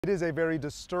It is a very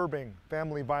disturbing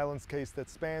family violence case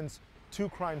that spans two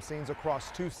crime scenes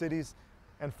across two cities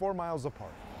and 4 miles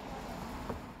apart.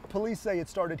 Police say it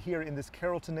started here in this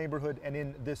Carrollton neighborhood and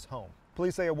in this home.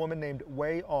 Police say a woman named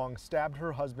Wei Ong stabbed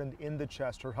her husband in the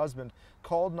chest. Her husband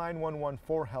called 911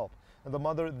 for help, and the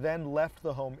mother then left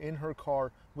the home in her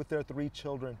car with their 3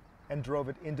 children and drove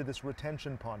it into this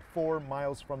retention pond 4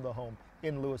 miles from the home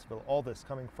in Louisville. All this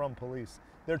coming from police.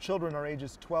 Their children are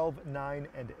ages 12, 9,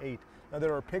 and 8. Now,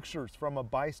 there are pictures from a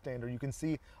bystander. You can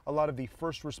see a lot of the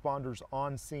first responders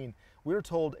on scene. We're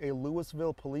told a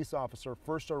Louisville police officer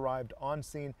first arrived on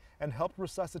scene and helped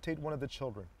resuscitate one of the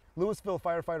children. Louisville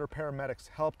firefighter paramedics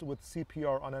helped with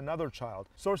CPR on another child.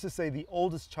 Sources say the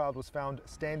oldest child was found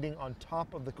standing on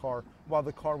top of the car while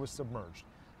the car was submerged.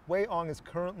 Wei Ong is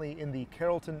currently in the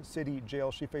Carrollton City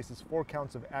Jail. She faces 4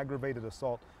 counts of aggravated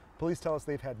assault. Police tell us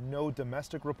they've had no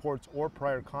domestic reports or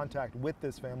prior contact with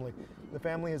this family. The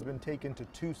family has been taken to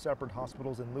 2 separate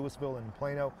hospitals in Louisville and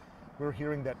Plano. We're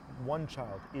hearing that 1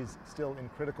 child is still in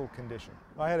critical condition.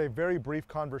 I had a very brief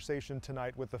conversation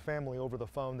tonight with the family over the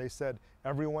phone. They said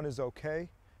everyone is okay.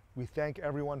 We thank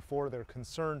everyone for their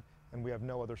concern, and we have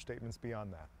no other statements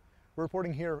beyond that. We're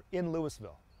reporting here in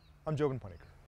Louisville. I'm Jobin Puneker.